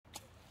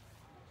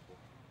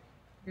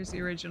Here's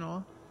the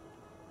original.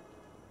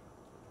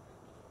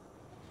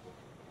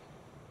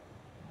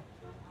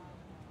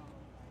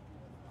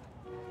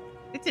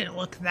 It didn't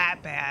look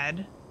that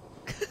bad.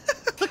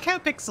 Look how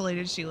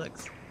pixelated she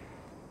looks.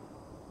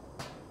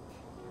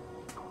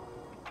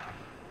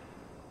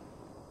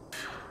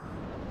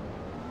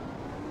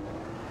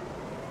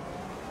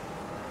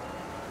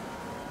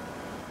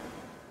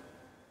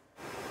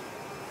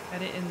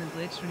 Edit in the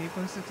glitch when you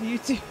post it to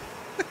YouTube.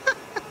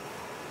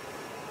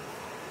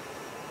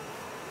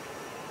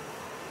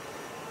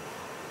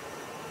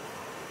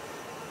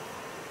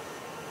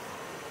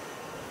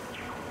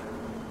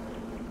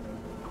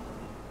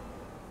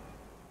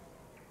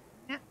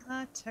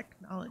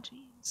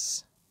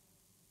 Technologies.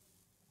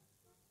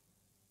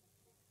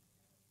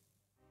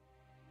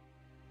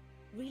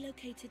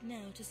 Relocated now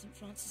to St.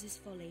 Francis's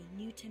Folly,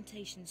 new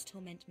temptations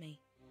torment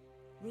me.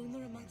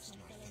 Rumor amongst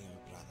my fellow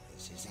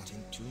brothers is that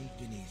entombed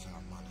beneath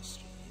our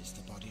monastery is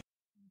the body.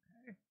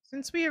 Okay.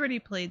 Since we already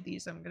played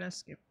these, I'm gonna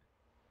skip.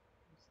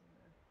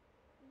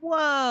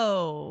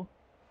 Whoa!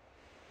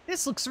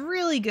 This looks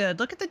really good.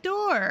 Look at the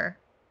door.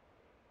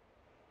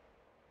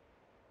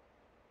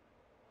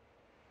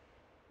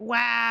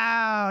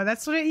 Wow,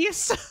 that's what it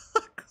used to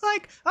look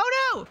like.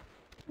 Oh no!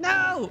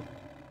 No!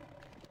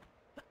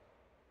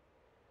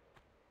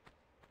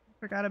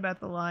 Forgot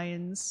about the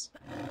lions.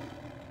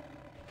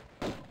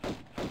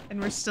 And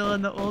we're still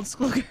in the old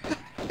school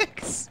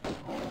graphics.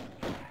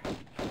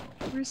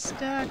 We're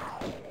stuck.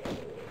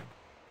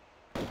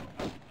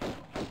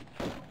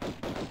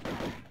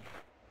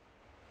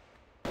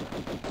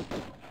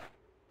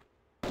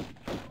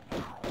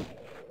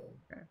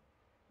 Okay.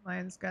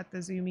 Lions got the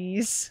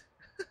zoomies.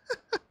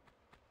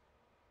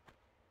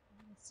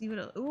 See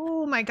what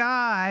oh my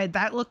god,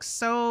 that looks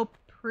so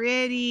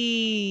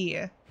pretty.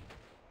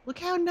 Look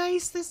how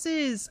nice this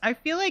is. I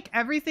feel like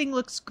everything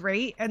looks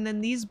great and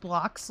then these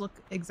blocks look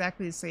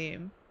exactly the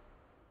same.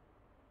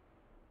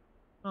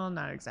 Well,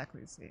 not exactly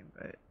the same,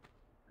 but I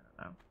don't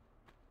know.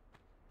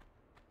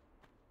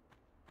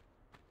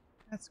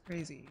 That's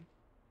crazy.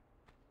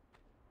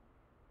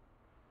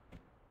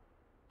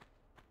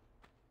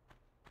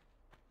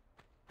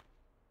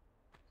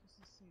 This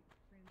is St.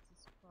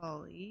 Francis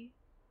Folly.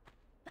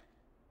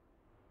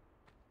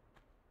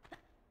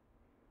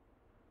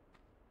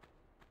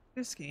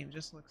 This game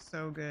just looks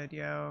so good,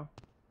 yo.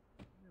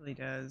 It really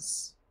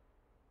does.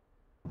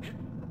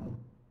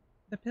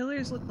 The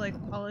pillars look like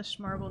polished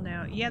marble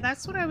now. Yeah,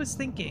 that's what I was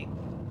thinking.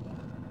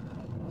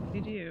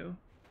 They do.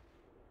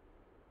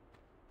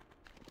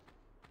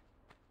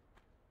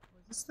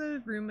 Was this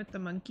the room with the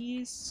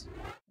monkeys?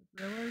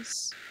 The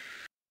gorillas?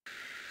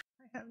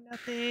 I have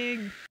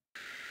nothing.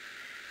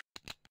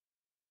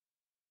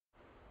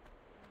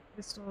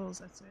 Pistols,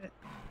 that's it.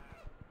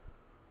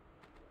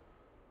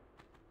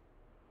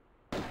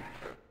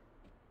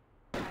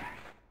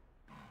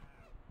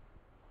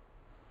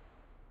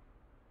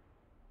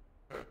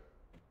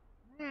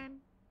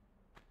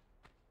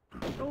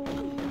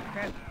 Oh,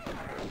 crap.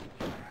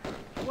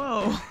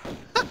 Whoa.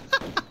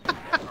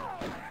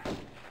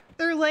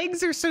 Their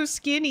legs are so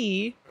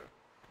skinny.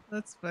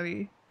 That's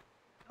funny.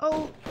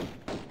 Oh.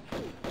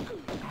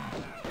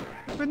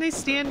 When they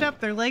stand up,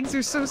 their legs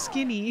are so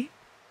skinny.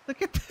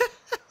 Look at the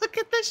look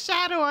at the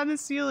shadow on the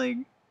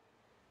ceiling.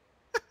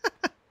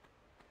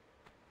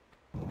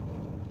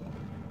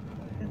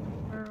 In the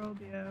world,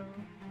 yo.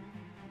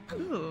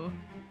 Ooh.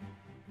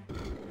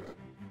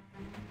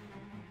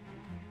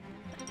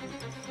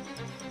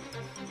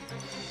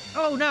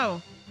 Oh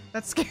no!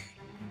 That's scary.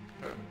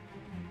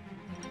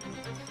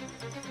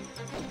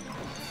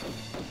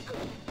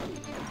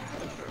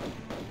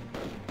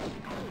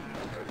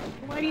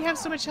 Why do you have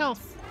so much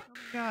health? Oh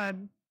my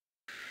god.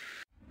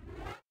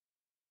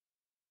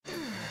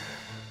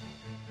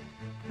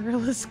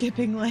 Gorilla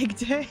skipping leg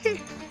day.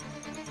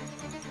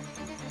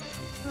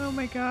 Oh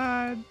my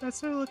god,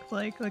 that's what it looked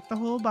like. Like the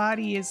whole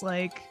body is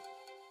like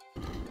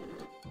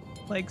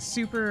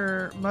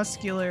super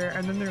muscular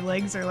and then their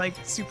legs are like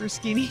super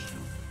skinny.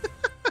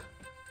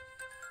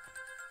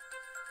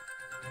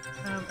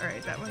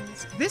 Alright, that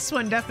one's... This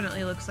one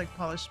definitely looks like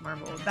polished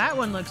marble. That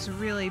one looks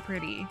really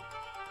pretty.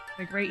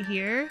 Like right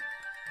here.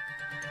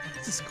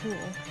 This is cool.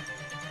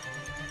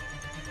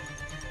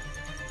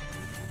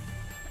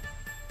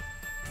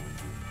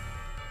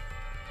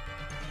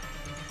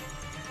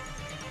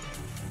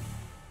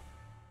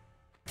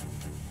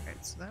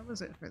 Alright, so that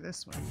was it for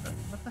this one, but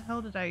what the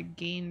hell did I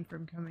gain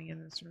from coming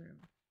in this room?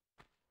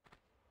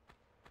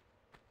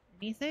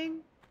 Anything? I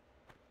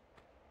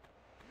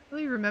don't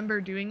really remember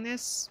doing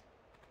this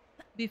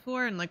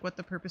before and like what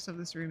the purpose of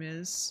this room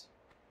is.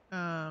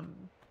 But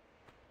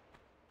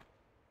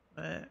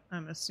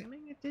I'm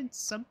assuming it did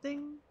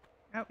something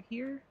out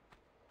here.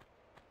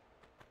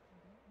 I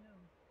don't know.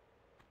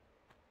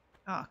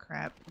 Oh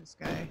crap, this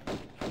guy.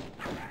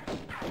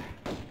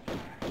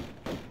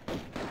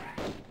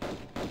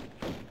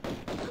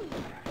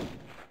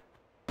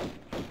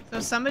 So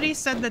somebody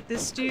said that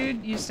this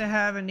dude used to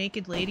have a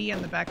naked lady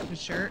on the back of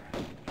his shirt,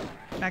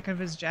 back of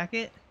his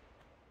jacket.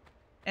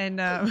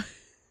 And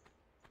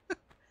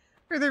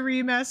For the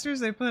remasters,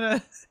 they put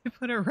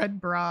a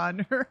red bra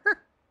on her.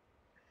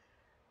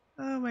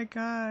 Oh my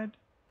god.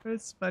 But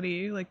it's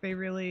funny. Like, they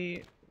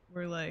really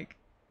were like,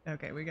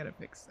 okay, we gotta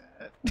fix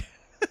that.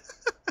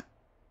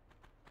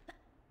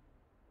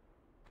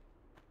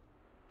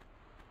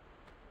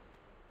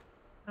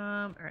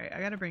 Alright,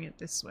 I gotta bring it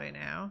this way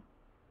now.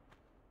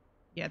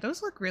 Yeah,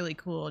 those look really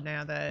cool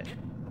now that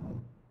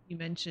you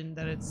mentioned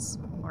that it's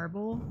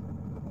marble.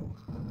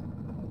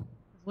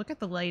 Look at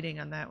the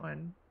lighting on that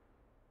one.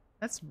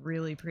 That's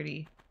really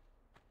pretty.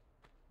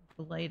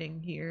 The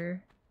lighting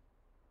here.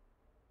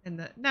 And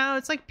the no,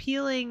 it's like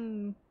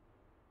peeling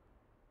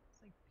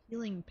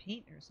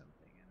paint or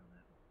something, I don't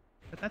know.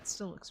 But that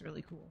still looks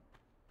really cool.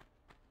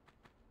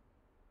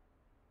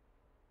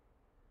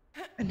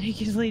 A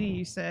naked lady,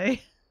 you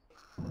say?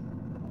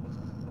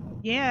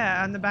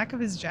 Yeah, on the back of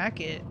his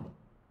jacket.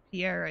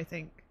 Pierre, I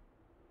think.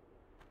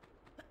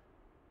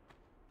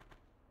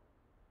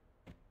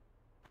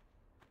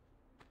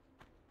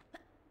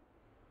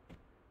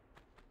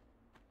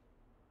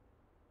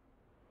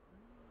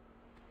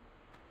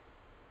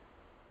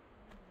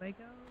 Do I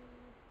go?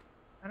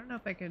 I don't know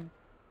if I can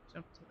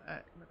jump to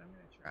that, but I'm gonna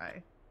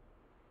try.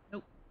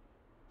 Nope.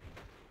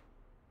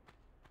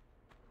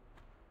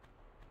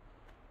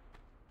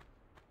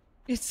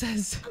 It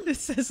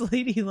says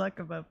Lady Luck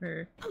above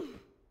her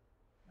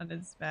on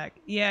its back.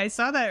 Yeah, I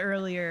saw that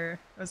earlier.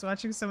 I was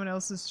watching someone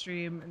else's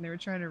stream and they were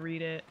trying to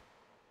read it.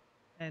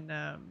 And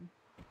that's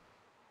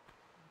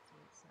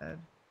what it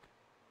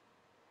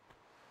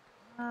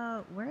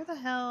said. Where the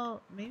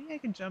hell? Maybe I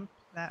can jump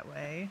that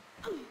way.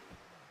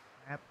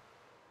 Crap.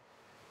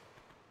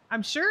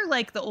 I'm sure,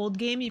 like, the old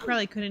game, you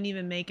probably couldn't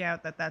even make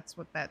out that that's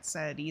what that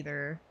said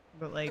either.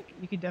 But, like,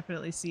 you could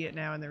definitely see it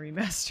now in the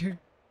remaster.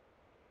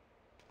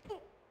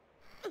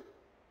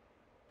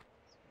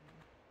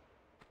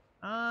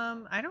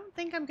 I don't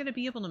think I'm gonna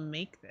be able to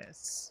make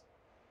this.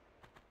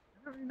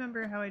 I don't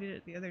remember how I did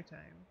it the other time.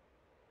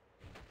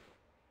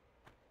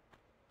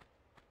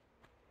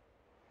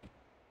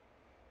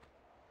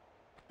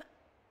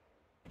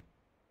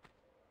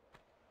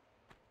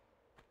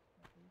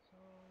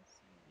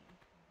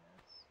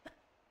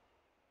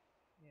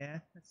 Yeah,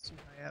 that's too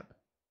high up.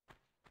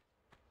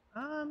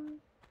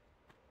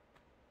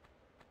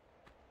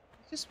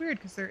 It's just weird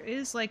because there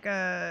is like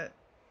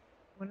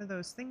one of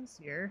those things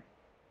here.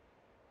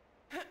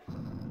 I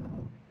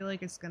feel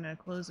like it's gonna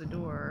close a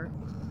door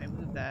when I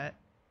move that.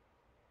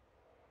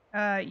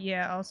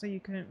 Yeah, also you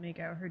couldn't make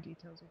out her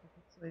details with the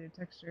pixelated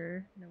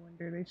texture. No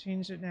wonder they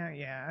changed it now.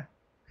 Yeah.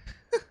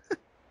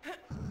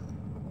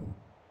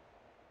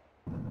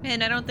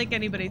 And I don't think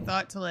anybody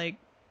thought to like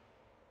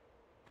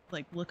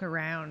look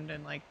around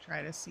and like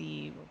try to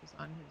see what was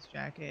on his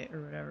jacket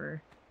or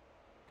whatever.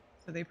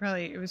 So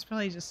it was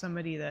probably just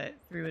somebody that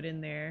threw it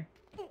in there.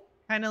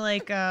 Kind of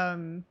like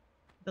The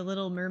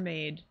Little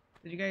Mermaid.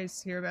 Did you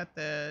guys hear about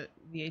the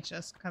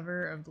VHS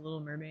cover of The Little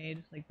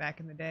Mermaid, like back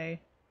in the day?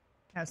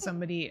 How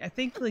somebody, I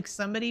think like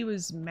somebody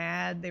was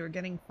mad, they were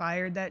getting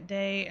fired that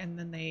day, and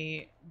then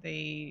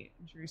they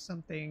drew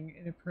something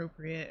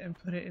inappropriate and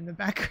put it in the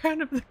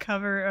background of the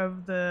cover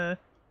of The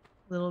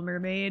Little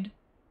Mermaid.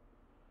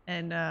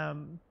 And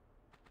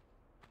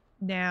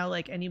now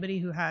like anybody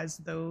who has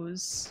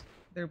those,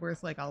 they're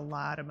worth like a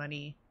lot of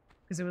money.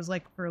 Because it was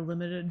like for a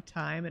limited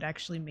time, it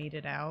actually made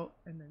it out,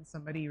 and then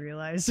somebody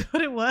realized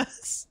what it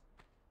was.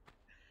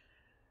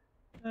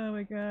 Oh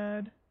my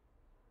god.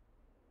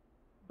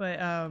 But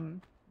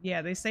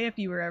yeah, they say if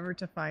you were ever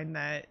to find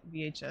that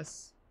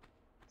VHS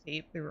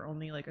tape, there were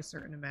only like a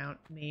certain amount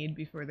made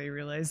before they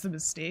realized the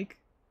mistake.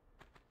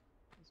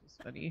 This was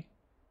funny.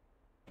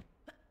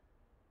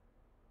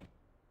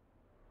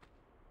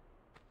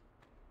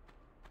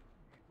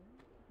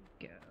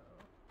 Go.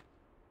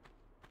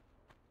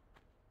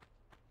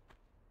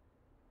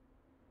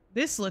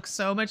 This looks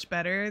so much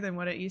better than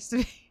what it used to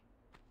be.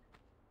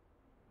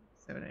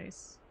 So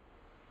nice.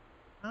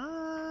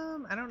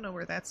 I don't know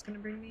where that's gonna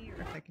bring me,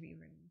 or if I could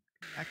even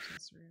come back to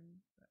this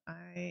room, but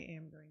I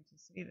am going to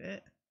save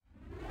it.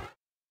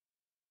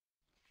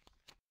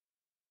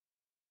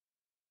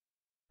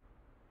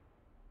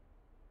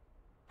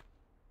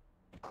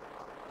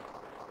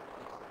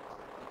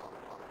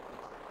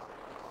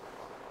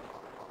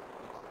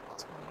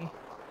 That's funny.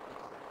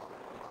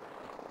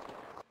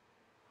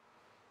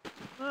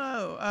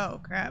 Whoa, oh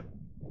crap.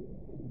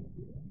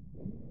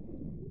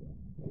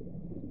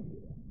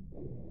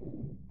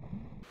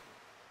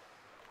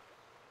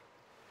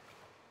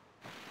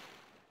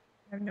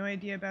 I have no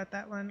idea about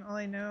that one. All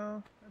I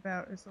know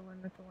about is the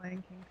one with the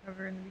Lion King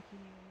cover and the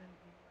bikini woman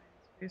and the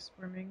lion's face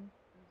forming.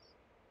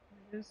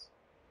 It is.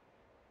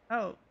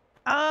 Oh.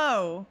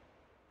 Oh!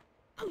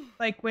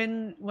 Like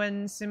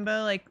when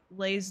Simba like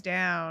lays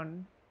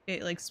down,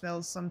 it like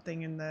smells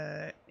something in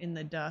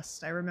the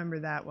dust. I remember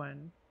that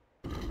one.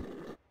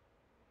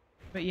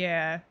 But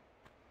yeah.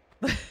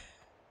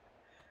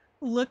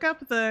 Look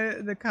up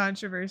the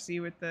controversy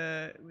with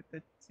the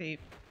tape.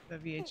 The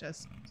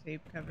VHS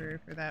tape cover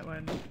for that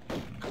one.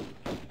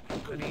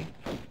 Funny.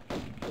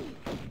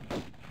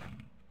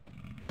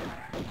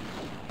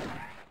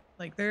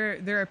 Like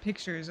there are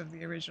pictures of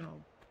the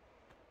original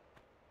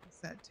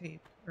cassette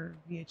tape or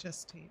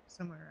VHS tape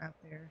somewhere out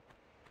there.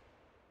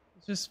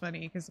 It's just funny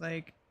because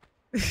like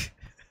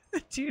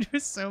the dude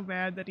was so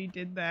mad that he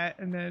did that,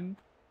 and then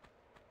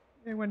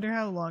I wonder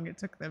how long it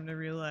took them to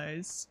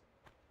realize.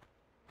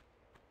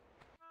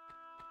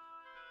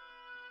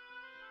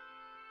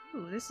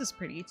 Ooh, this is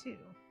pretty too.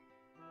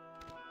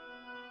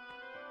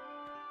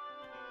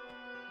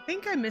 I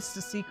think I missed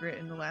a secret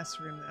in the last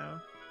room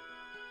though.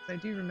 'Cause I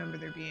do remember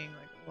there being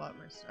like a lot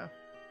more stuff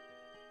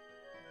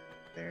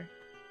there.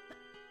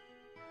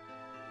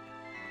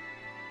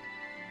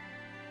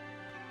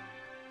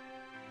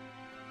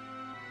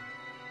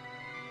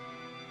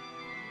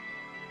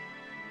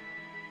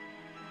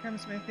 Here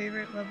comes my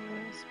favorite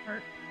levels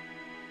part.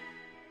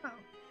 Oh.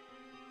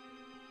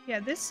 Yeah,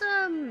 this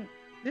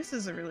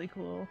is a really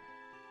cool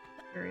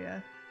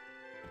area.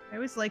 I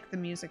always like the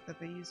music that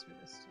they use for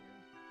this too.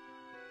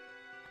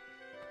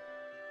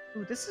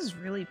 Ooh, this is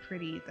really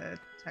pretty, the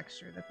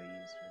texture that they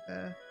use for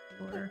the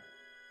floor.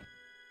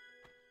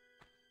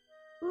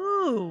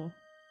 Ooh!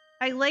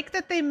 I like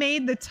that they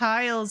made the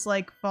tiles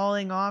like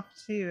falling off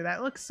too.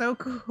 That looks so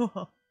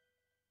cool.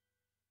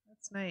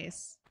 That's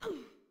nice.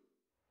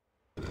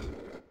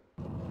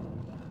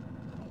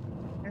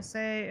 I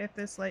say if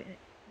this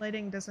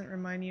lighting doesn't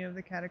remind you of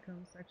the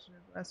catacombs section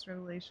of Last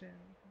Revelation,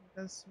 it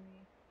does to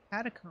me.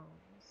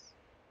 Catacombs?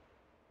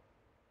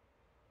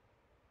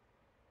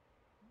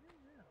 I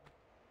don't know.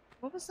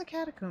 What was the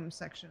catacombs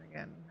section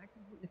again? I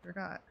completely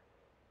forgot.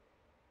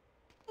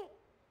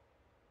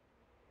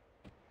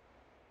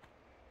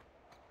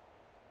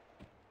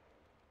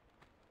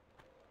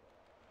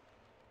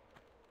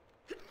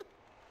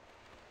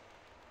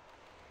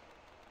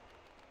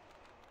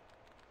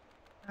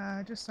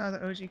 I just saw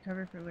the OG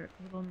cover for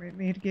Little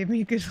Mermaid. Gave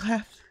me a good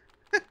laugh.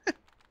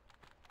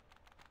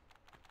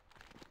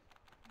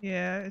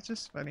 Yeah, it's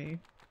just funny.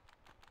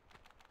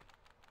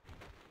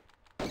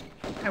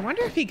 I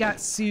wonder if he got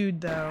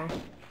sued though.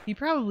 He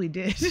probably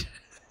did.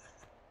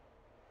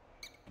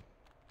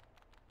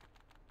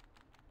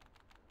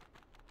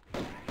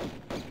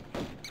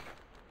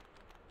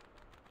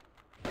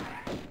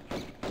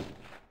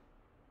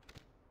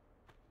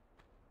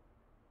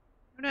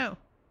 Oh no.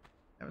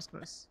 That was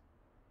close.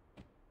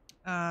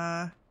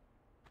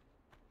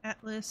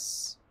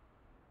 Atlas.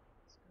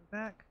 Let's go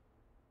back.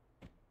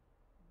 There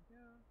we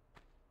go.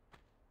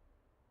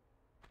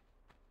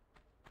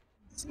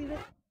 See it.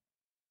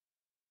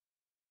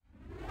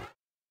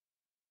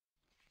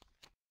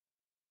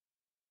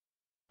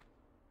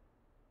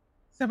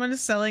 Someone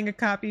is selling a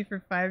copy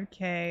for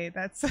 5K.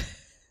 That's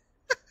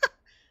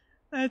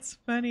that's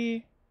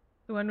funny.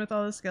 The one with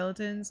all the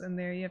skeletons, and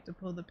there you have to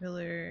pull the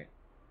pillar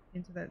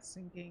into that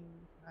sinking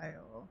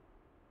tile.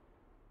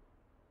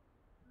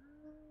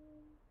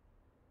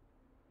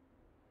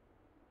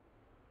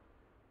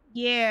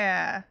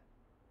 Yeah,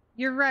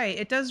 you're right.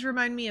 It does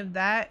remind me of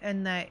that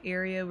and that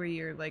area where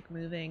you're like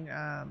moving.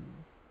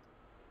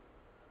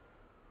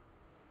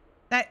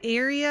 That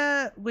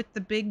area with the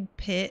big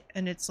pit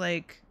and it's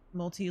like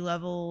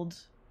multi-leveled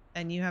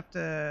and you have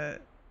to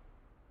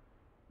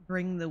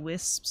bring the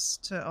wisps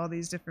to all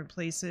these different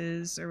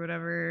places or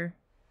whatever.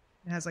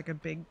 It has like a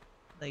big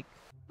pit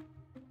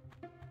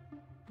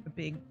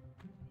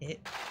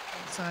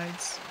on the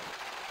sides.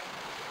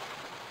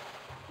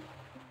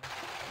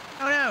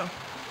 Oh no!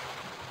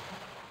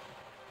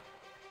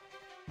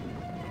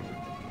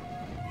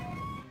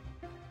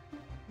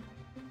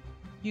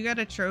 You got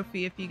a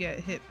trophy if you get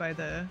hit by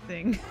the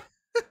thing.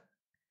 Let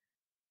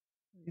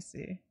me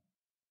see.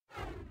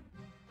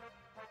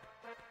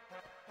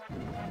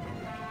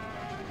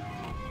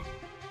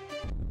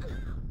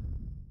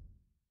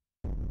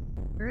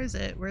 Where is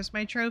it? Where's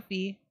my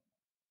trophy?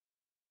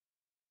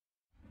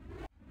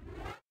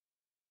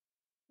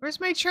 Where's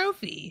my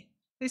trophy?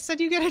 They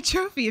said you get a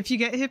trophy if you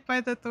get hit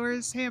by the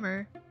Thor's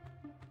hammer.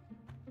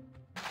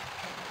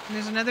 And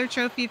there's another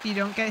trophy if you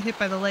don't get hit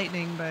by the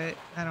lightning, but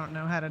I don't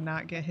know how to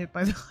not get hit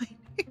by the lightning.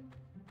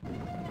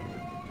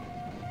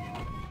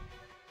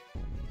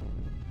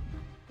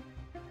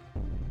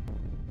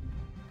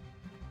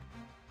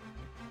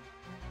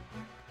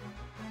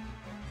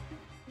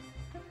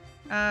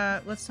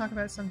 Let's talk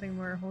about something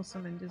more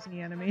wholesome in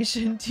Disney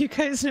animation. Do you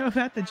guys know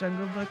about the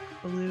Jungle Book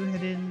Baloo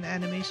hidden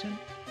animation?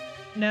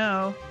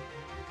 No.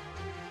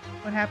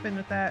 What happened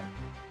with that?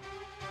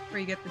 Where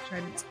you get the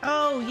tridents.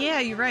 Oh,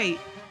 yeah, you're right.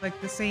 Like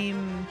the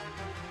same...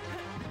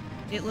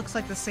 It looks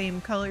like the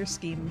same color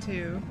scheme,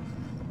 too.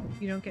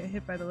 You don't get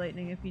hit by the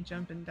lightning if you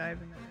jump and dive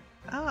in there.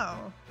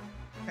 Oh.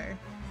 Okay.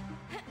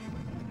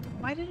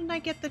 Why didn't I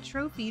get the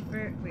trophy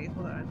for... Wait,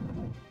 hold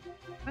on.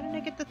 Why didn't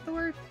I get the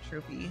Thor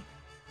trophy?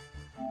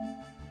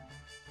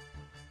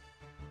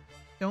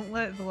 Don't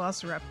let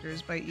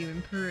velociraptors bite you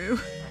in Peru.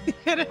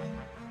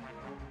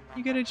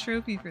 You get a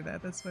trophy for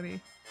that. That's funny.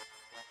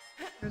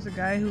 There's a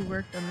guy who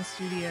worked on the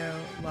studio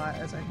a lot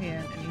as a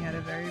hand, and he had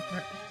a very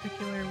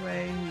particular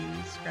way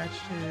he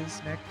scratched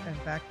his neck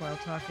and back while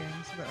talking.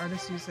 So the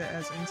artist used it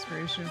as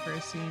inspiration for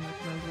a scene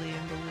with Mowgli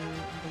and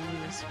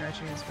Baloo is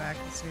scratching his back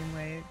the same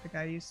way the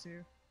guy used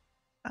to.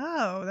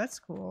 Oh, that's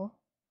cool.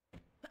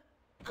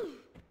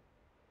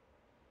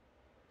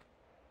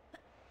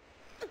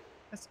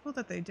 That's cool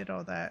that they did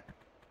all that.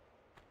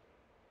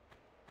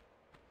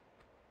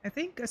 I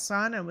think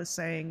Asana was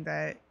saying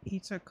that he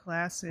took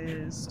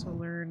classes to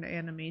learn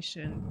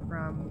animation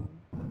from,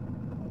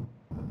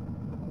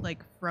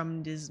 like,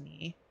 from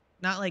Disney.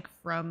 Not, like,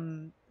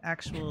 from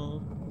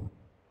actual,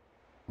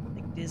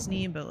 like,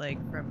 Disney, but, like,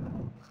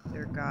 from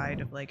their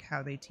guide of, like,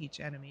 how they teach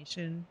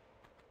animation.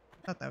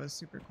 I thought that was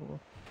super cool.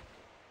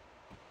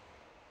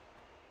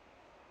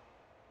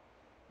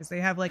 Because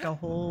they have, like, a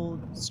whole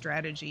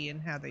strategy in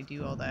how they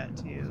do all that,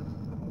 too.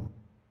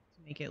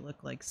 To make it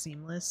look, like,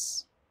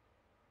 seamless.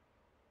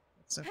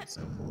 That stuff is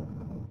so cool.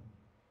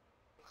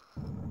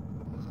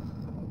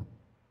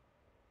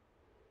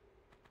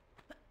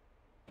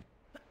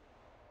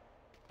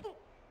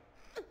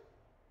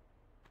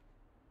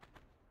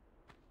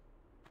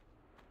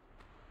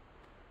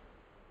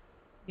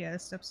 Yeah, the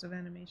steps of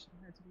animation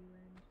had to be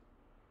learned.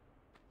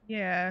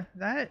 Yeah,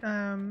 that,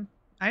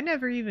 I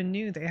never even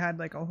knew they had,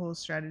 like, a whole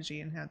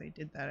strategy in how they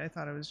did that. I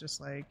thought it was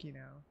just, like, you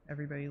know,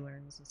 everybody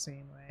learns the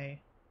same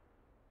way.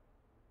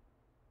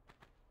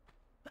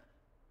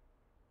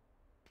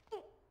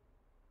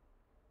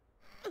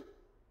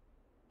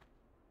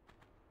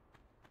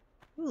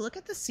 Ooh, look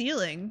at the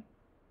ceiling.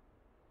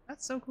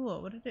 That's so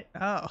cool. What did it...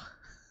 Oh.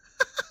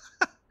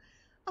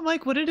 I'm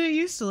like, what did it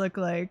used to look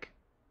like?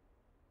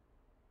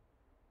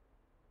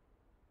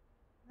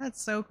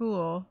 That's so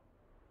cool.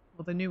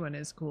 Well, the new one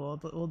is cool.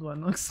 The old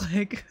one looks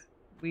like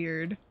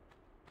weird.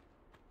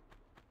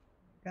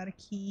 Got a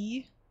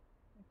key,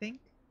 I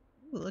think.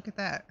 Ooh, look at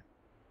that.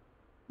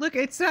 Look,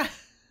 it's not...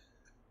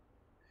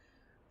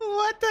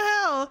 What the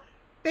hell?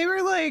 They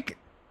were like...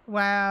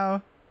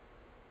 Wow.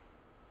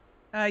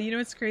 You know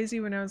what's crazy?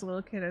 When I was a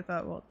little kid, I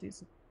thought Walt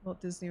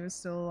Disney was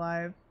still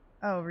alive.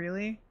 Oh,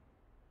 really?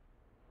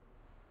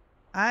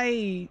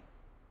 I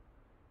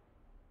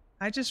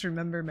just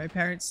remember my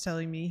parents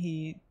telling me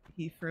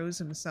he froze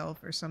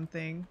himself or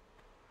something.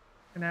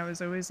 And I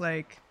was always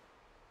like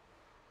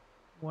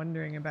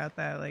wondering about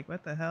that, like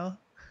what the hell?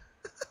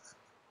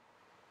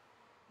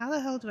 How the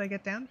hell do I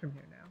get down from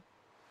here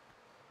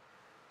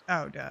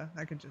now? Oh duh,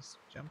 I could just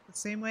jump the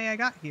same way I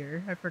got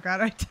here. I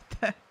forgot I did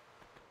that.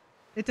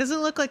 It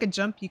doesn't look like a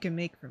jump you can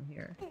make from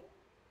here. I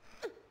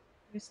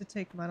used to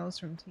take models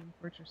from Team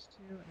Fortress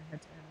 2 and I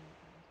had to animate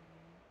them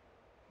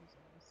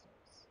using these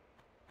steps.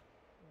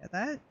 Yeah,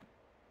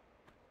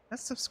 that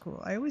stuff's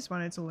cool. I always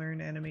wanted to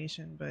learn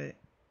animation, but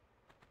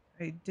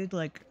I did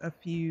like a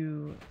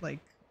few like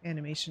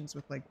animations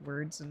with like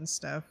words and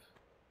stuff.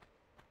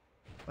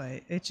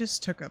 But it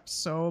just took up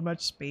so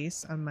much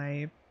space on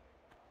my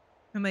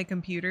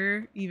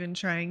computer, even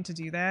trying to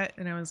do that,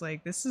 and I was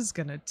like, this is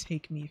gonna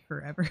take me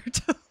forever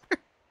to learn.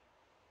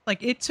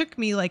 Like, it took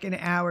me like an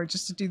hour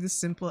just to do the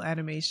simple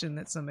animation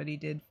that somebody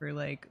did for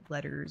like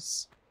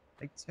letters,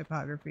 like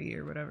typography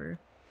or whatever.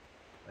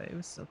 But it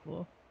was still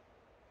cool.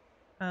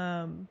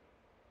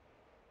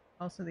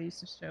 Also they used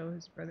to show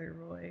his brother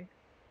Roy.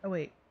 Oh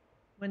wait,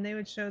 when they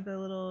would show the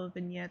little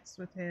vignettes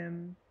with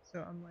him,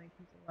 so I'm like,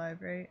 he's alive,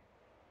 right?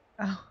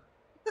 Oh.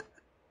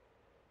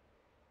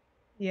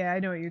 Yeah, I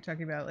know what you're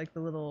talking about, like the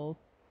little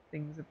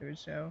things that they would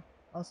show.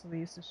 Also, they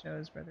used to show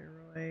his brother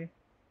Roy.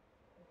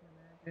 I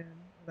can imagine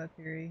that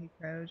theory, he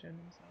cryogened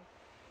himself.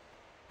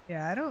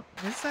 Yeah, I don't...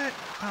 Is that...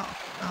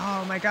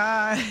 Oh my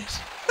god!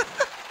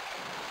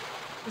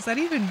 Is that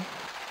even...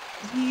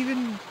 Did he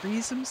even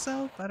freeze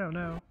himself? I don't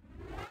know.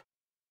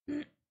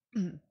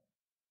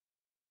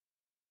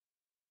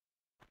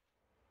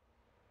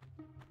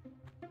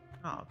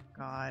 Oh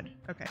god.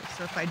 Okay,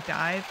 so if I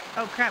dive...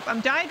 Oh crap,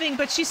 I'm diving,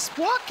 but she's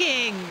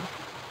walking!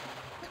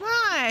 Come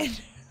on!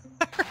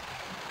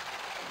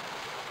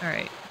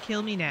 Alright,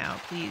 kill me now.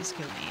 Please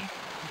kill me.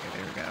 Okay,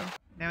 there we go.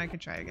 Now I can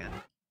try again.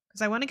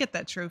 Because I want to get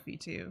that trophy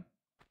too.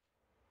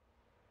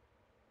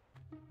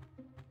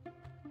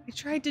 I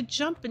tried to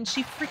jump and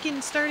she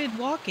freaking started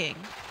walking.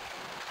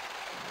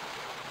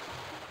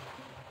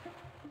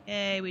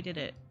 Yay, we did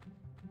it.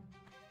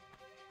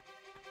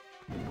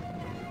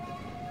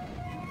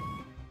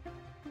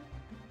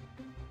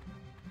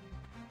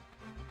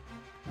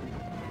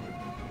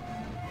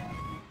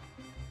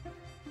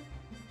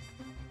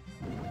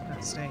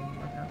 Not staying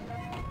anymore now.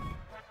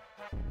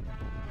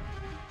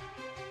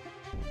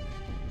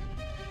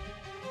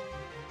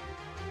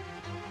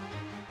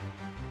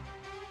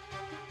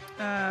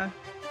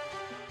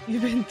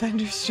 You've been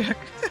thunderstruck.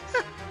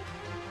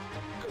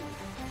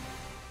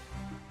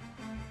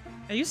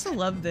 I used to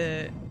love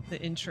the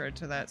intro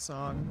to that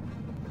song.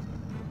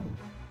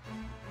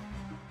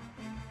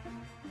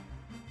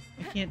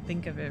 I can't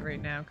think of it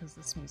right now because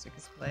this music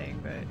is playing,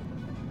 but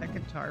that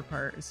guitar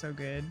part is so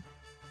good.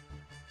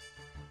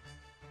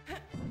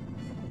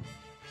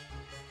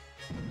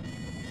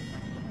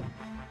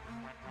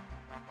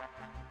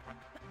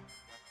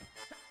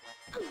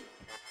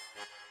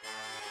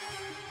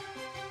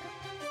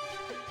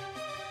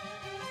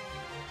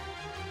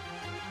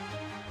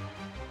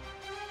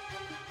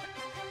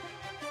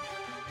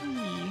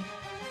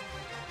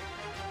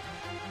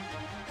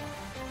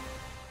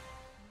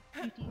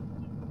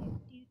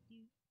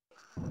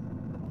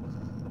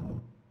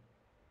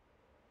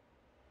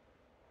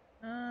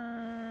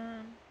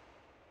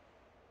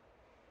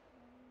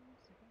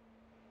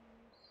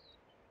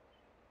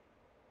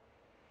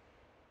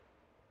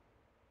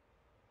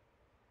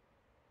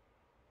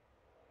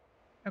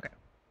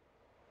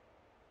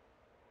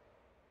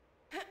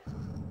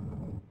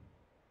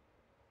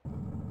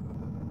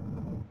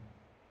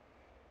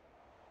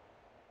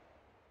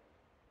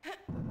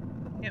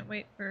 Can't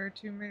wait for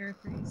Tomb Raider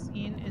 3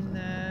 scene in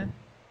the...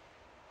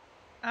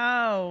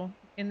 Oh!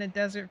 In the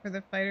desert for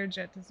the fighter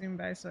jet to zoom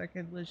by so I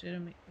could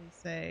legitimately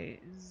say,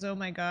 oh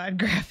my god,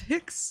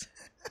 graphics.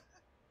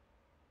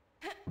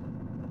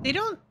 They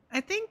don't... I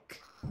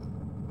think...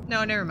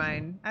 No, never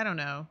mind. I don't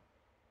know.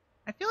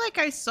 I feel like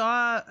I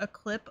saw a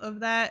clip of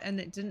that and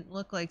it didn't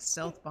look like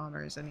stealth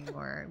bombers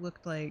anymore. It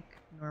looked like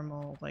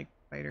normal, like,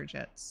 fighter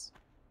jets.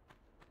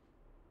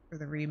 For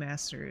the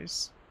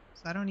remasters.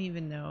 So I don't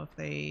even know if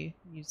they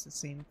use the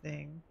same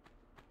thing.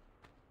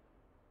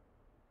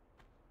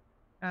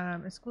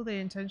 It's cool they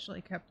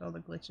intentionally kept all the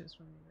glitches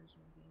from the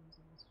original games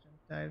in this jump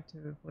dive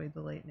to avoid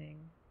the lightning.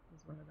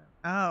 Was one of them.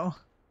 Oh!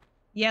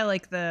 Yeah,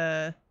 like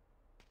the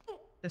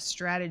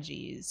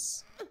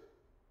strategies. I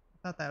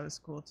thought that was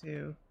cool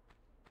too.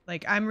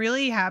 Like, I'm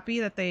really happy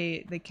that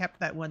they kept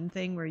that one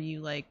thing where you,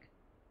 like...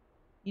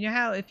 You know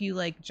how if you,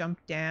 like,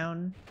 jump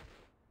down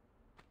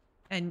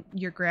and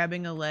you're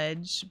grabbing a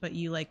ledge, but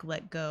you, like,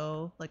 let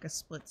go, like, a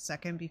split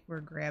second before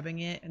grabbing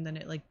it, and then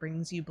it, like,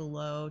 brings you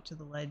below to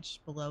the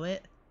ledge below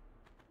it?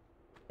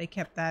 They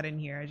kept that in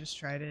here. I just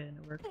tried it and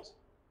it worked.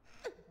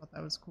 I thought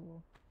that was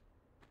cool.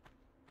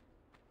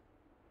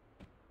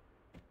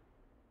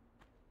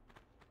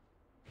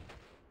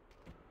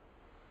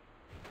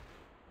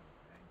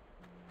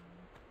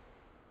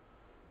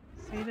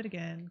 Save it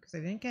again, because I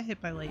didn't get hit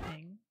by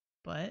lightning,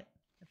 but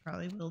I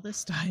probably will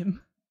this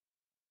time.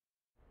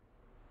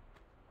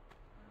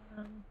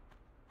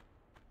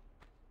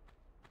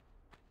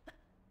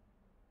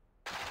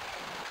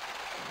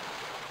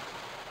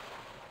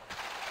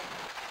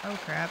 Oh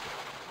crap.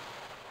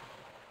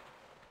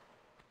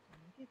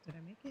 Did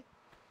I make it?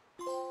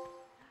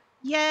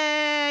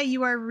 Yeah,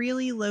 you are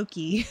really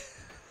Loki.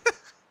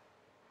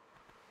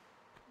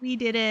 We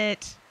did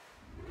it.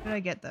 What did I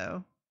get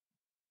though?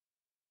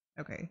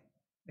 Okay.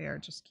 They are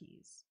just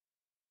keys.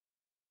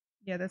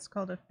 Yeah, that's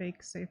called a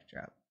fake safe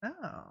drop.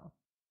 Oh.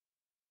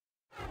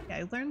 Yeah,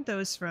 I learned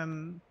those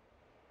from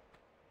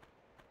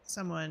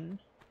someone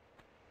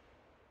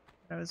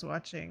that I was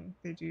watching.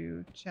 They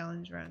do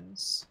challenge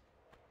runs.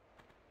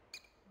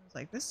 I was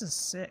like, this is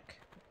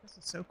sick. This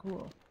is so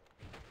cool.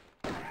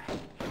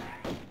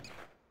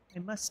 I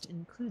must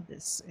include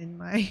this in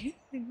my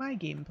in my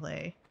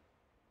gameplay.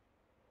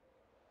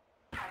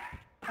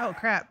 Oh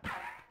crap.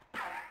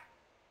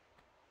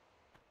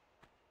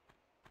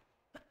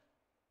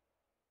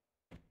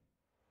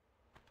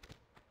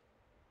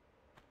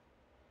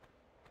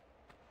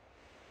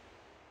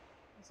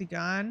 Is he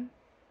gone?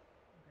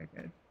 Okay,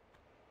 good.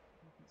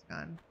 He's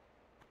gone.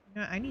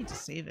 You know, I need to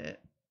save it.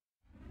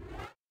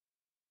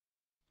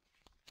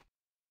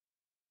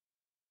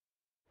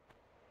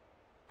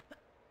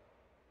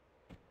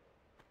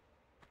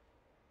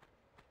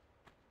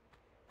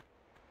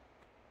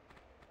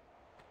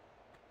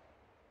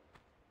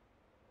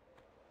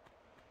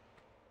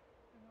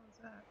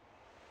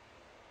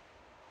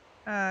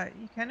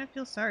 You kind of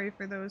feel sorry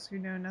for those who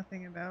know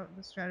nothing about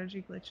the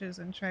strategy glitches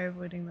and try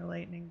avoiding the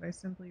lightning by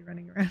simply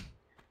running around.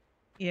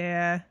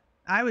 Yeah,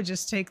 I would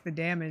just take the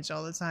damage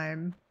all the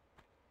time.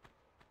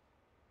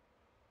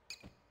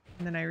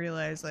 And then I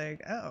realized,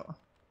 like, oh.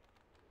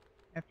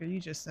 After you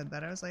just said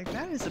that, I was like,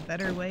 that is a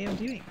better way of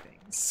doing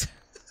things.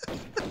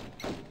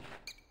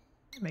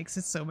 It makes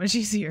it so much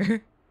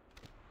easier.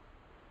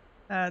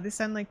 They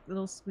sound like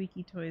little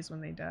squeaky toys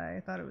when they die. I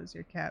thought it was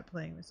your cat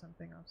playing with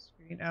something off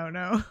screen. Oh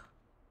no.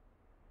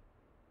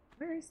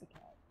 Where is the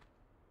cat?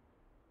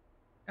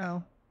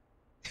 Oh.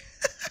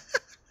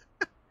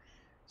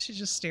 She's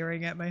just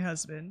staring at my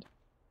husband.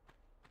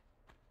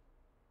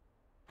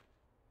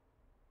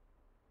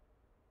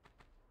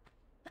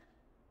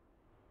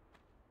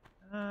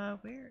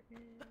 Where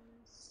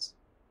is...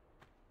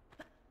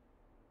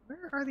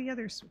 Where are the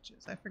other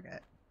switches? I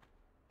forget.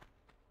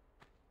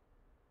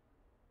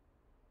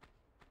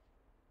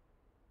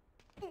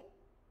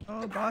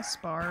 Oh, boss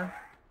bar.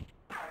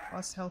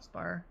 Boss health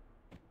bar.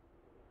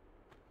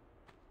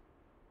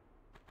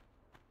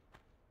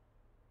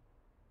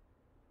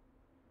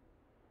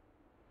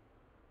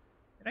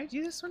 Did I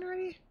do this one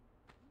already?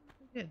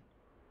 I did.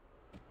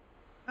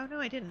 Oh no,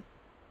 I didn't.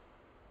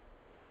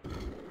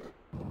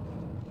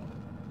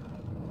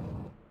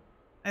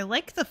 I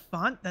like the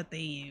font that they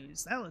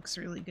use. That looks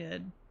really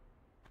good.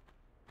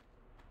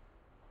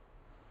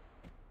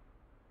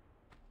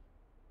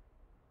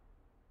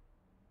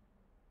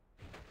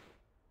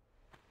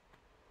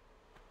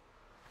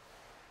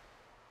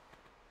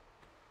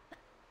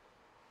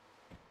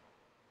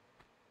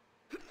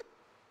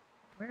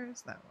 Where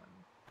is that one?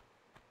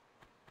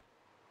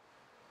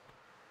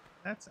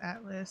 That's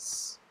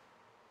Atlas.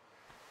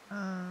 I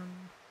don't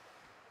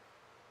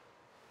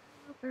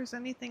know if there's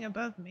anything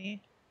above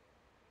me.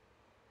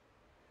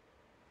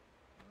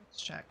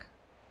 Let's check.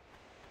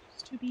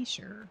 Just to be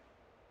sure.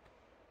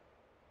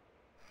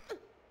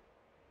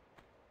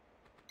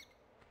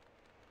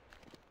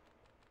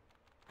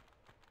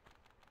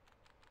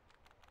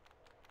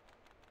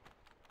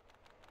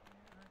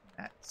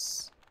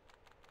 That's...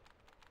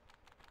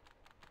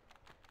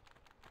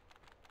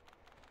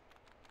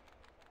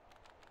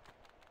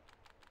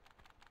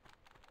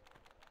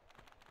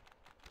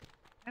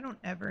 I don't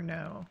ever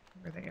know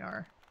where they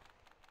are.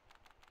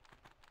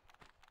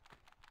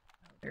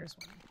 Oh, there's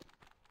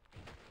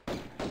one.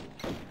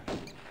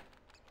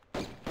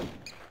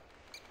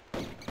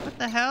 What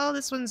the hell?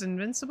 This one's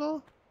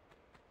invincible?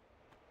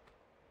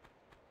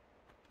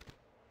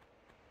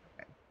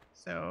 Okay,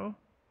 so...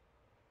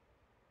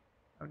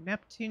 Oh,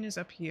 Neptune is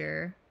up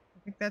here. I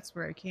think that's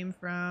where I came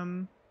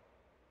from.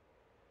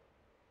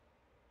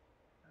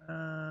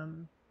 I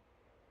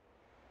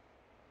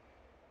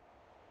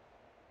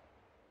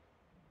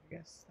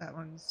guess that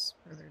one's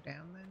further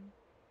down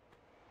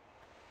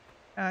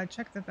then.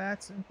 Check the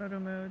bats in photo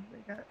mode. They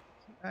got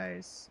cute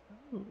eyes.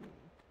 Ooh.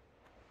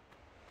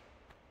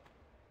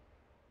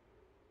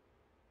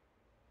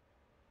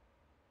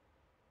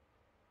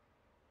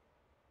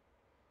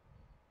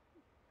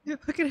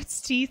 Look at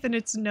its teeth and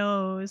its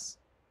nose.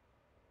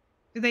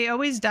 Do they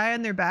always die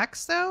on their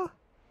backs though?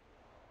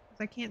 'Cause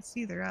I can't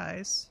see their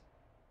eyes.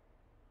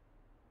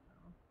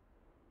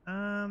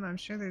 I'm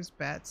sure there's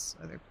bats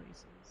other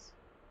places.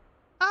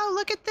 Oh,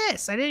 look at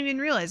this! I didn't even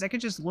realize I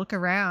could just look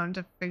around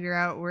to figure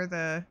out where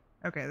the...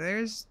 Okay,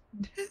 there's...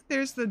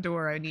 there's the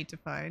door I need to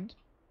find.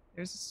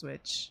 There's a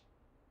switch.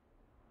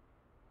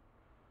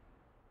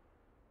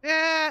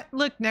 Yeah,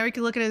 look, now we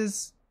can look at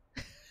his...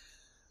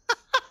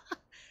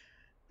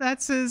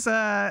 That's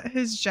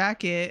his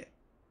jacket.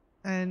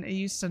 And it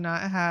used to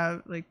not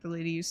have, like, the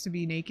lady used to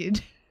be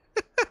naked.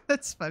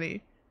 That's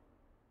funny.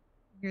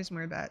 Here's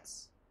more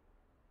bats.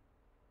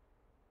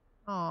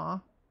 Aw.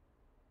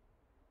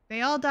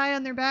 They all die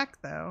on their back,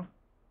 though.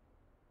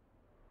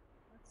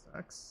 That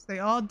sucks. They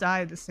all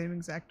die the same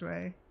exact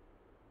way.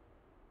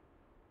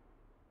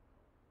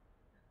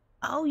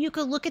 Oh, you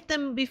could look at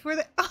them before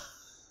they...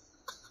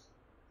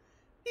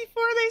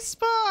 before they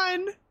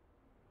spawn!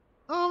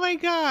 Oh my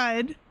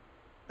god.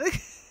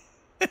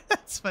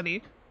 That's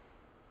funny.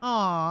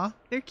 Aw,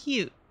 they're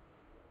cute.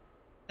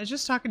 I was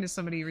just talking to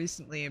somebody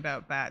recently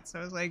about bats.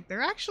 I was like,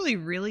 they're actually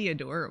really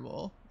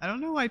adorable. I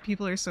don't know why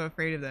people are so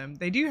afraid of them.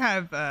 They do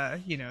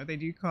have, you know, they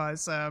do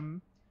cause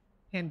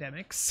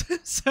pandemics.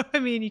 So, I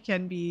mean, you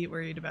can be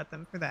worried about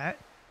them for that.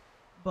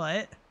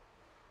 But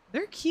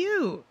they're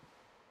cute.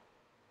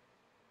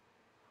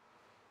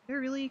 They're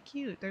really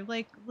cute. They're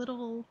like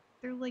little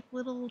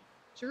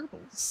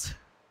gerbils.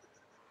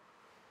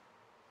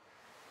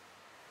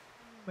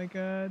 Oh my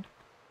god.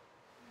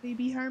 They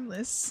be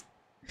harmless.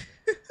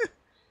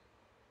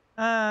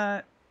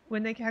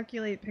 When they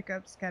calculate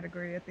pickups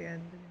category at the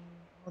end,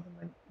 all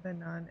the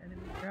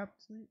non-enemy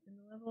dropped loot in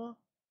the level.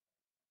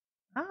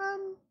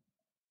 I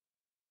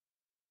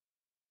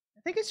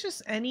think it's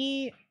just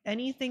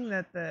anything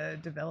that the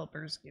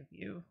developers give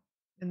you,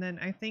 and then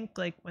I think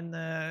like when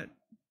the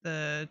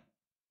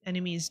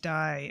enemies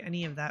die,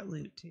 any of that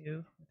loot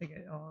too. I think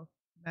it all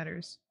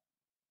matters.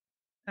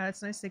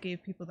 It's nice they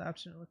gave people the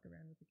option to look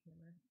around with the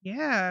camera.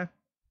 Yeah,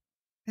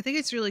 I think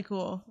it's really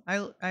cool.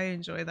 I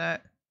enjoy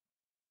that.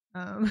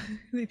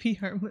 They be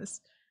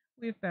harmless.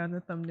 We found the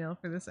thumbnail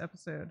for this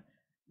episode.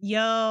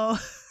 Yo,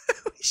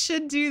 we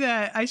should do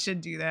that. I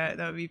should do that.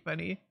 That would be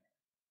funny.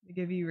 They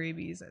give you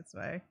rabies, that's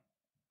why.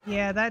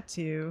 Yeah, that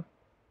too.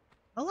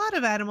 A lot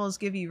of animals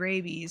give you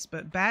rabies,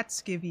 but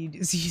bats give you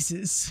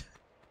diseases.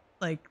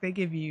 Like, they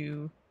give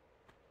you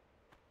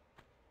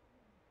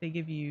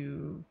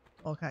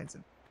all kinds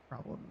of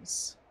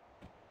problems.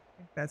 I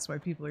think that's why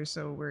people are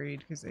so worried,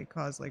 because they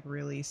cause like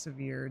really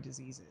severe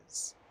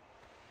diseases.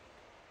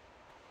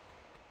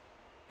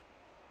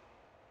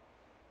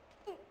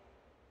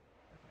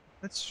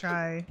 Let's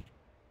try.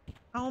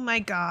 Oh my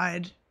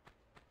god.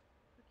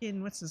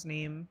 Freaking, what's his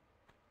name?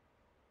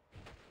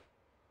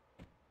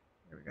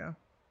 There we go.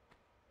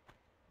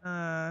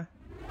 My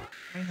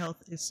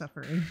health is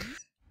suffering.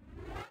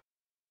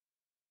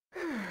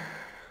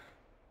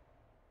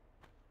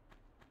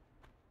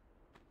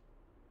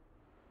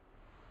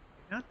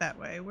 Not that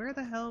way. Where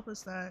the hell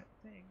was that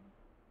thing?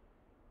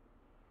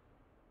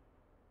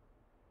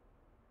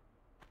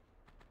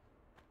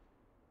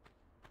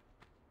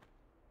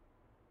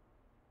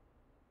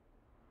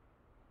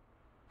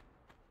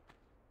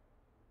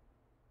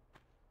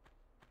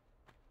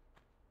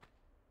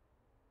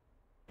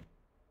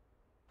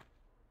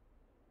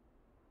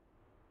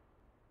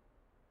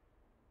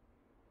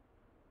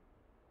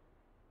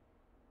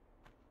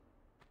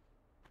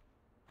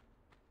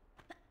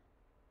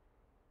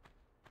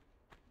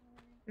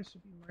 There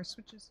should be more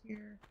switches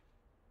here.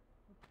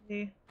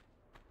 Hopefully.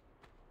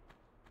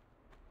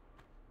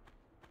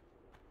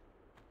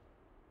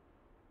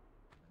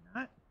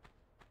 Or not.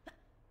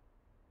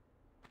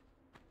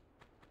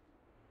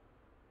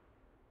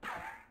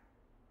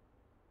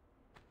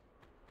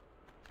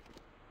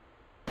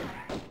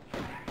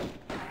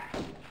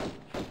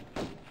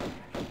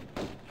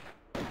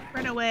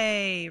 Run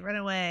away! Run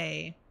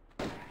away!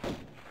 You're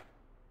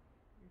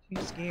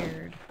too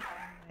scared. Run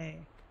away.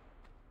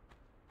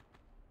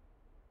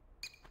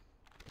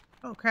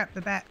 Oh crap, the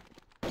bat.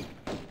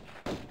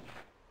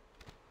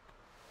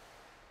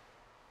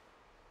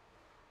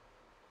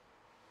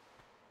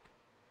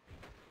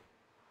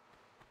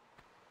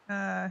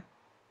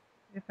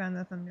 I found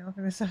the thumbnail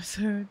for this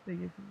episode. They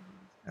give you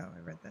Oh, I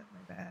read that.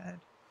 My bad.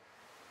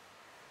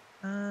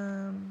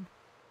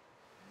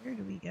 Where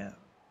do we go?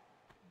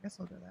 I guess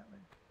I'll go that way.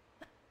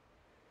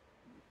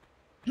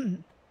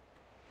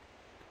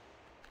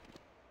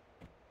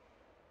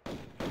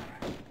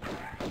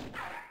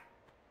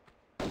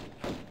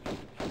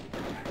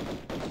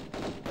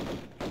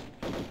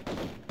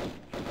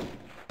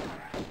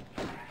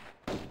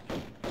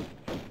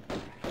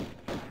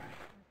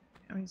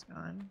 Now he's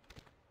gone.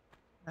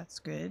 That's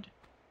good.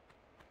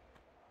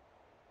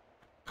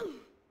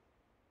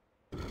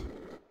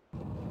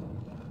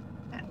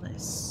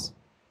 Atlas.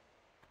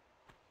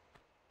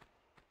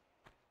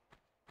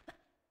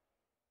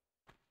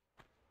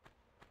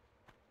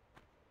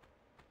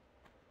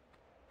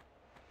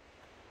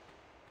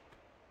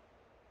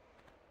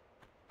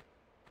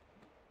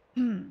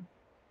 Oops,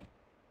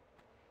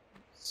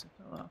 it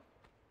fell off.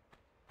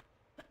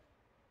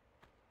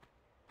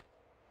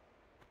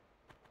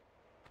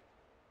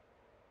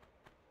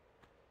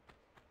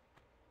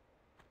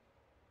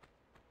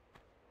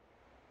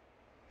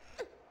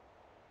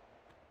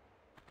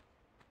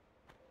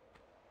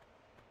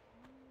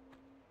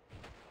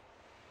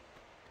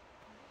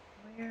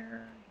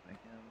 Where do I go?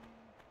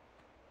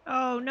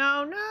 Oh,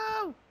 no,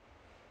 no!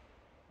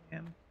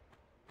 Damn.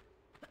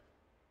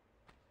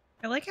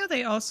 I like how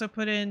they also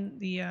put in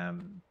the,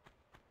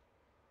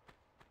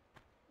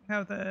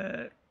 how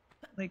the,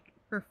 like,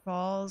 for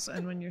falls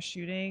and when you're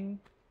shooting,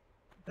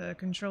 the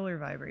controller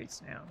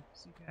vibrates now.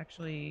 So you can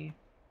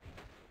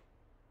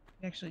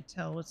actually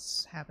tell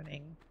what's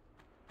happening.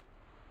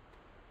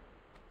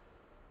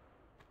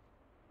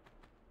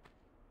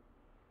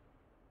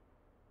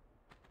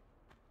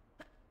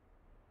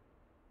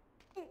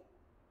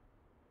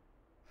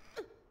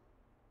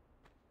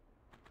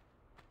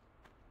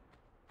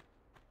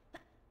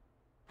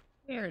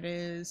 There it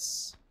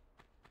is.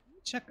 Let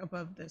me check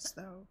above this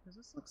though, because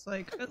this looks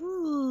like,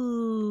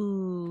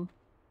 ooh,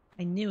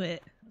 I knew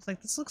it. I was like,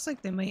 this looks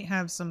like they might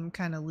have some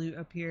kind of loot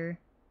up here.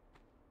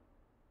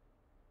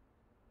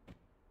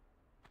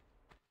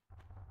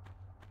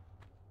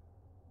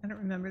 I don't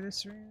remember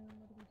this room.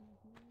 What do we do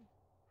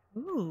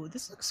here? Ooh,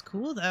 this looks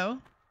cool though.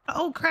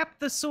 Oh crap,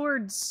 the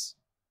swords!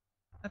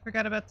 I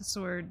forgot about the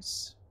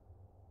swords.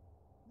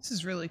 This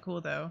is really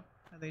cool though,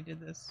 how they did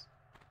this.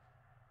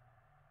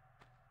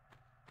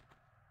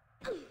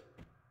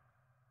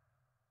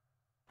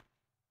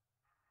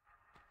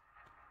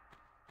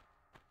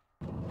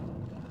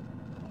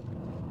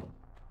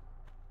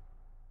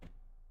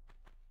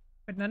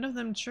 But none of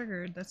them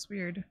triggered. That's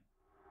weird.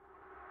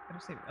 Better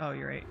save. Oh,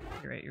 you're right.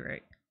 You're right. You're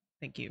right.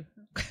 Thank you.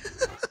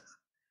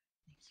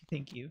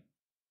 Thank you.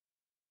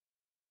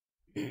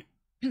 Alright,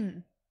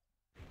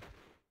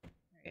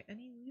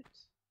 any loot?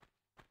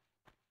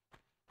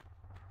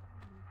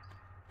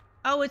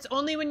 Oh, it's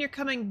only when you're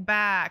coming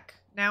back.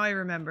 Now I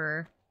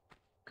remember.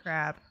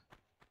 Crap.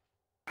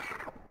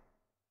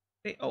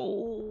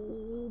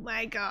 Oh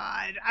my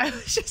god. I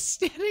was just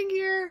standing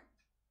here.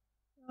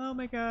 Oh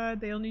my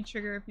god, they only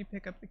trigger if you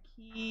pick up the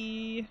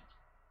key.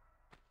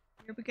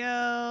 Here we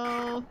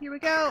go. Here we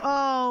go.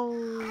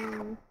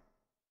 Oh.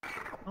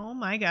 Oh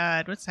my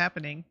god, what's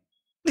happening?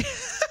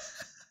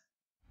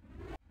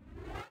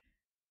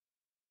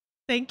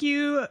 Thank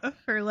you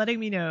for letting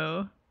me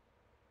know.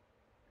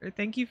 Or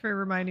thank you for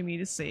reminding me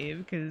to save,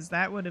 because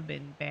that would have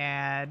been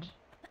bad.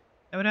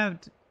 I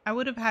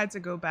would have had to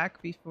go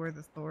back before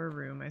the Thor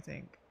room, I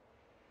think.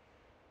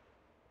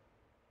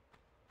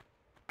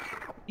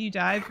 You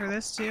dive for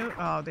this too?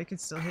 Oh, they could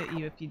still hit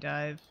you if you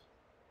dive.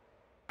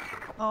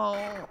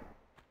 Oh.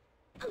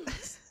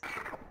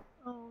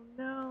 Oh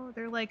no,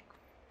 they're like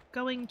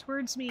going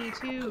towards me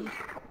too.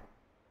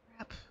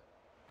 Crap.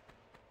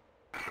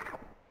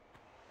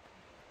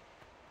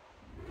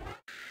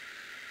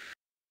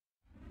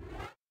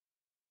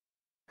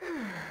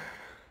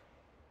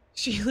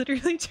 She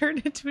literally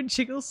turned into a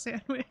jiggle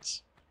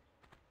sandwich.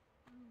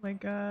 Oh my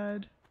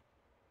god.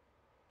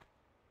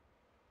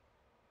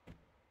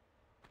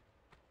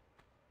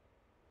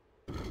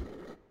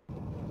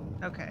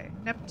 Okay,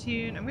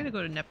 Neptune. I'm gonna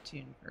go to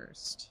Neptune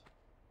first.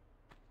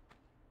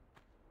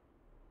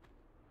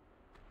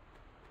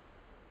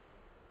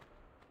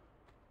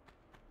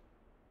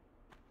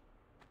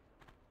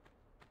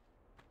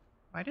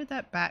 Why did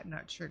that bat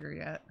not trigger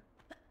yet?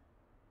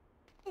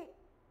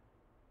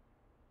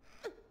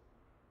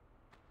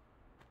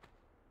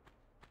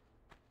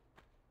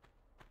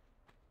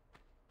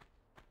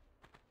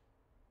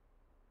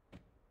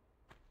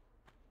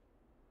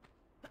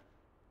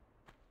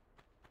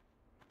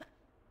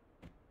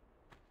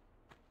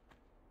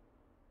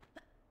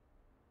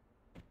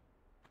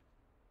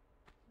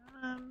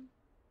 Okay,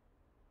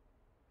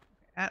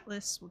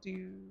 Atlas, we'll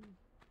do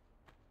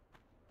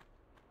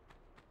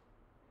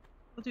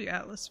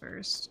Atlas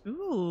first.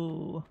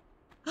 Ooh.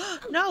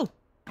 No!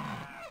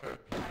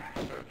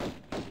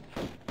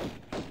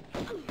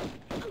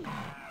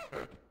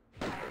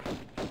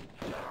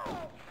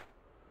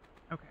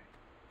 Okay.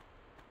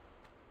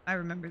 I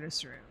remember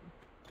this room.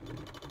 There's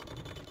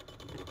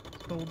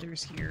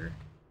boulders here.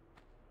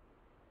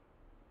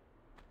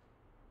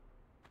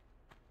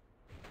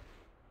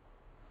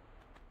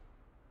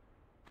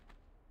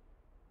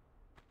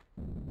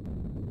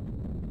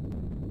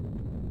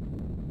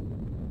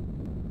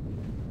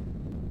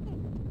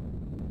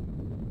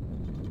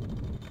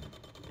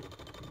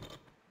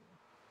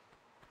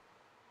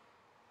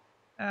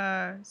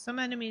 Some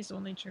enemies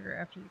only trigger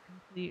after you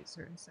complete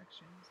certain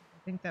sections.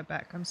 I think that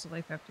bat comes to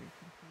life after you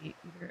complete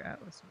either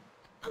Atlas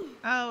or...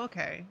 Oh,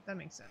 okay. That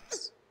makes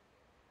sense.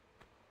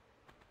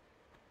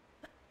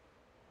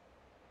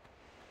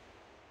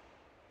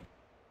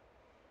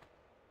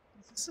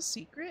 Is this a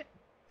secret?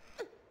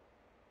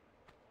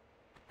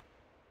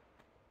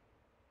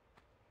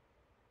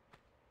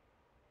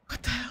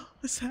 What the hell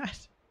was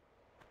that?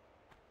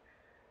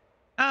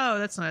 Oh,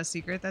 that's not a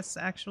secret. That's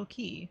the actual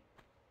key.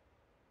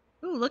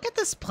 Ooh, look at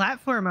this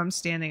platform I'm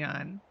standing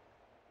on.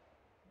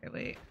 Okay,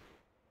 wait.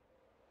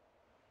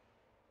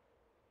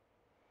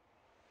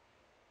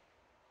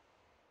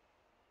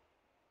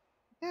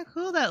 Look how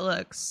cool that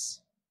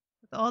looks.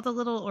 With all the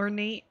little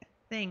ornate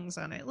things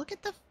on it. Look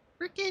at the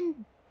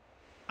freaking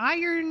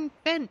iron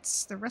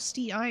fence. The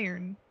rusty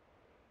iron.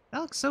 That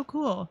looks so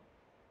cool.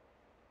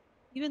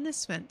 Even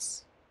this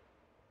fence.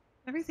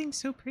 Everything's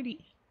so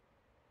pretty.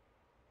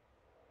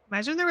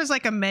 Imagine there was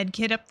like a med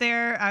kit up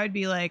there. I would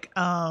be like,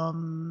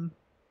 or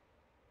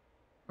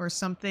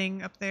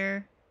something up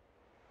there.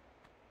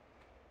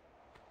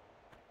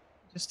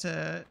 Just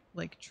to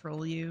like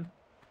troll you.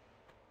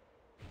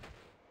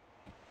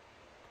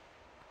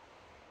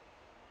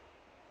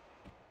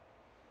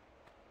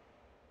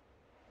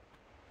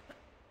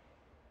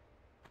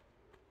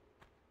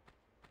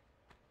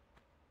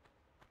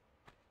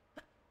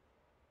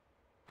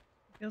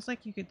 Feels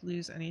like you could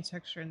lose any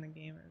texture in the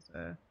game as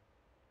a...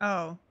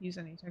 Oh, use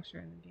any texture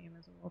in the game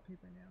as a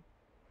wallpaper now.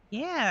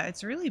 Yeah,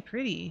 it's really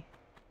pretty.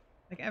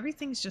 Like,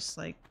 everything's just,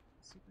 like,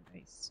 super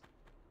nice.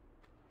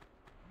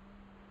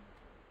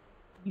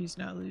 Use,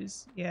 not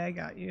lose. Yeah, I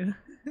got you.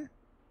 I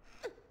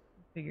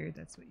figured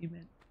that's what you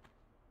meant.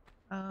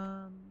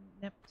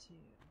 Neptune.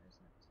 Where's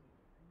Neptune?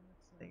 I know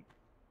it's, like,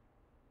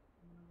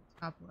 one of the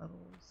top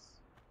levels.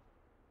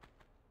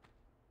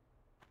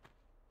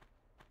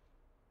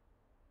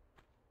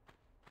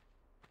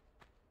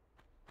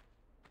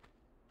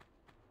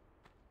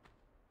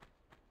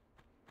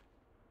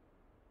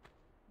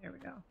 There we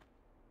go.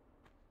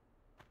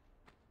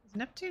 Is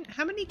Neptune...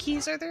 How many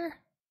keys are there?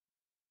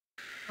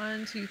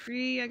 1, 2,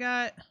 3 I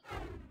got.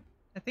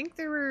 I think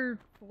there were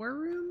 4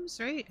 rooms,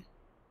 right?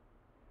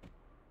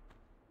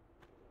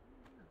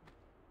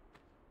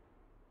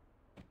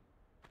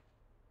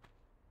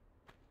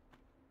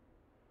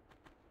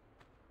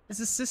 Is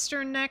the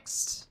cistern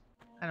next?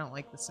 I don't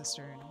like the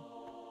cistern.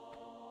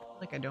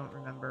 Like I don't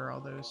remember all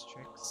those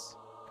tricks.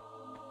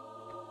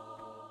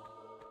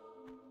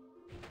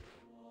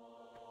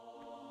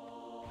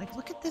 Like,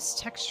 look at this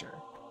texture.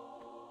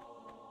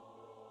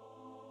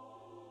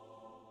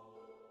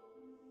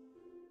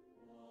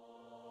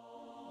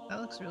 That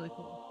looks really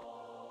cool.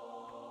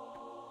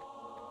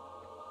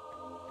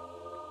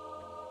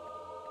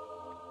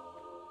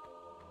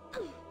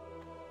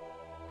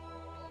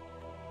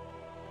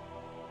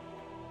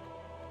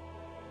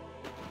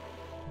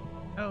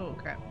 Oh,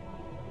 crap.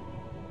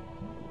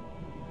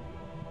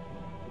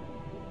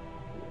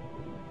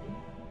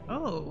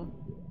 Oh.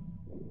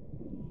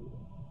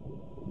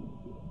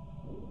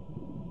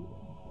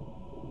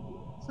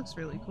 This looks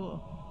really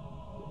cool.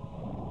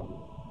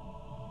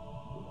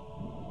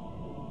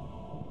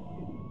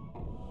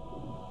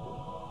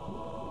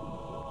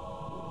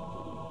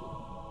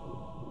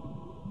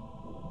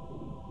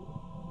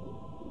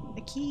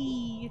 The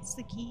key! It's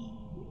the key!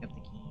 Pick up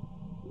the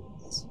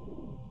keys.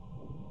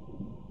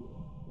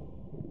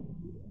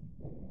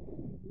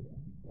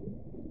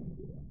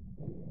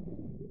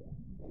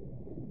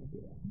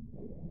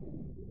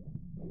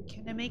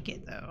 Can I make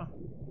it though?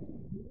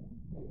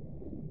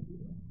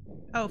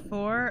 Oh,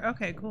 4?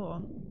 Okay,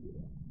 cool.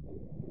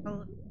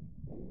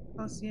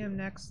 Colosseum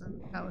next, then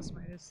Palace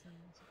Midas, then...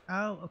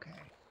 Oh, okay.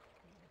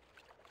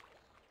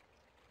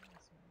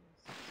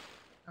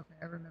 Okay,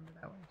 I remember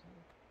that one too.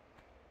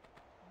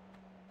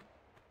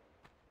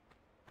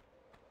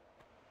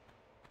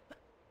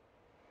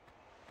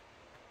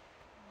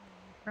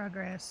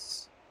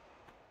 Progress.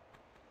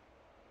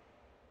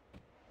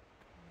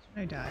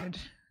 I died.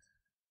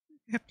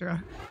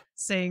 After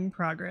saying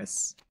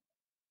progress.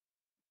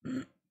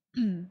 Is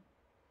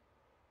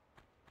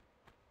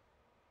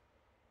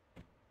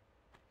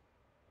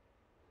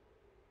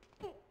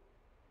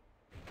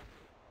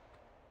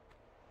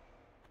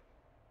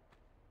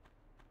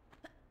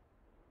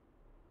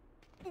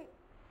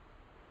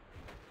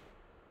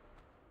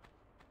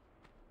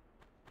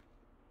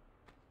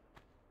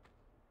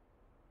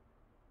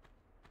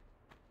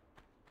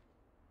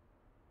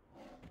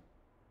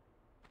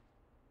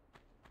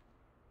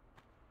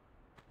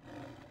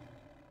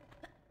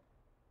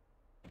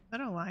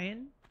that a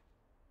lion?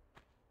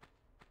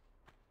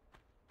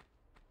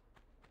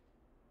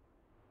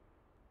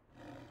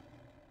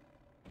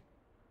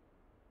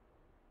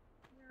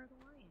 Where are the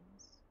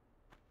lions?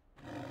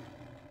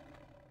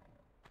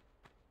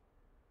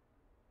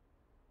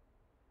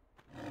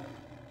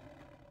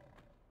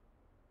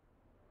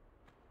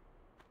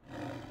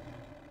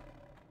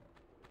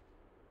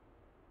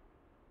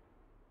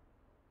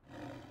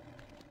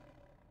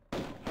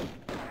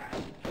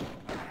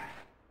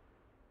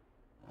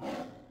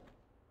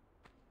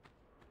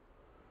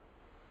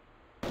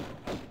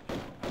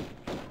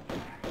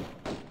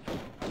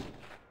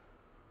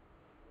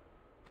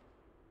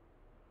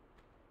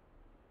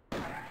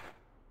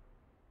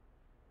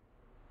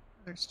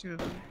 There's two of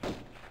them.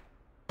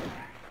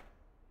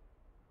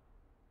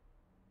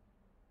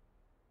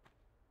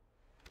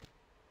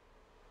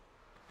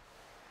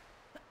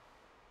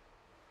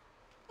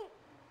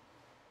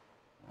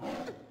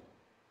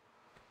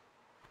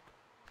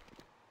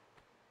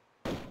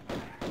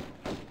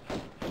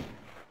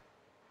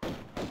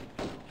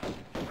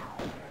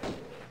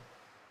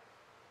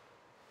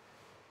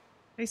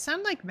 They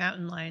sound like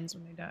mountain lions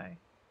when they die.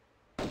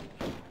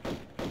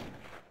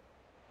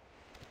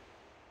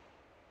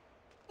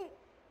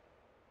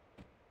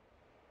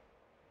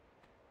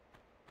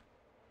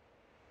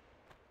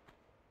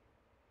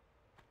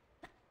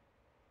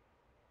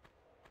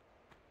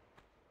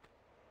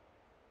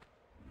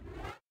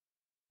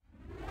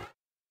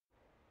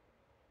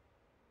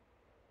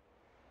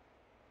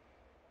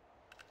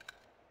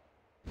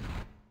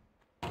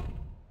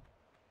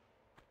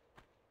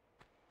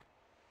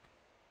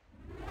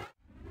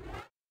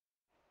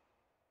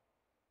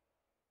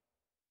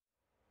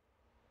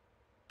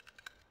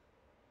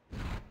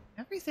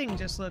 Everything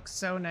just looks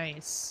so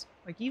nice.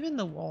 Like, even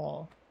the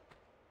wall.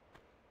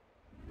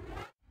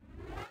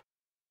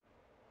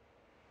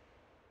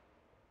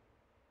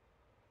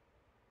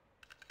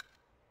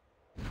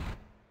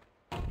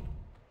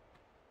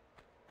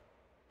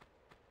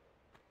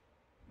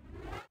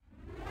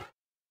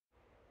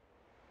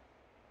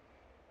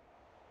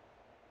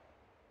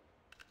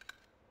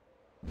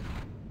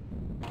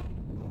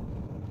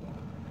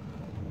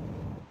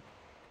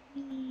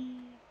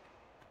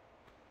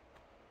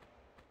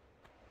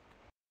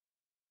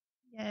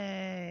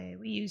 Yay,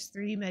 we used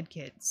 3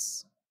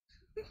 medkits.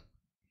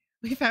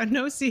 We found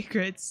no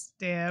secrets.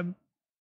 Damn.